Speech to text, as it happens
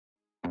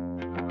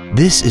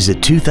This is a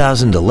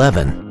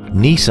 2011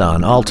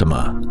 Nissan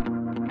Altima.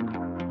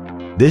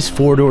 This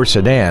four-door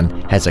sedan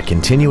has a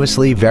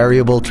continuously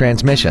variable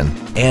transmission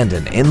and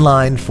an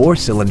inline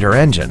four-cylinder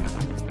engine.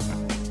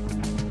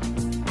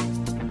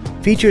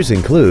 Features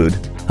include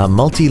a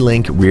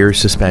multi-link rear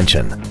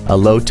suspension, a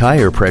low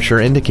tire pressure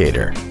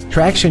indicator,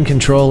 traction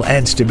control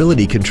and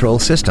stability control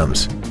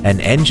systems, an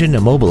engine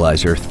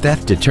immobilizer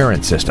theft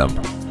deterrent system,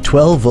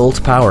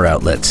 12-volt power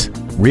outlets,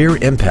 rear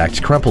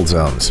impact crumple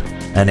zones,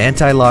 an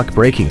anti-lock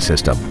braking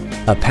system,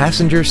 a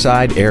passenger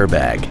side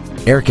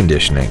airbag, air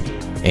conditioning,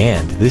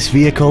 and this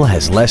vehicle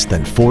has less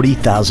than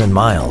 40,000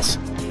 miles.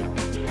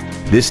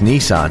 This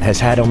Nissan has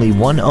had only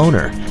one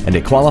owner and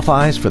it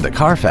qualifies for the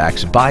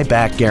Carfax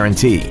buyback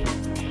guarantee.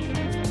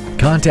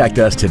 Contact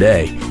us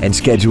today and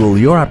schedule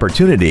your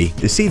opportunity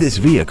to see this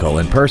vehicle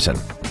in person.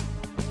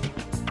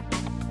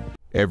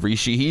 Every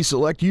Sheehy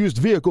Select used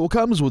vehicle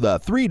comes with a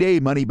 3-day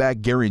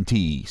money-back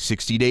guarantee,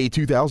 60-day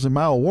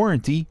 2,000-mile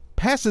warranty,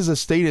 passes a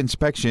state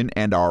inspection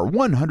and our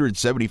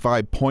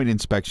 175-point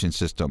inspection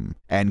system,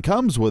 and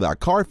comes with a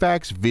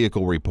Carfax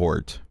vehicle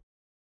report.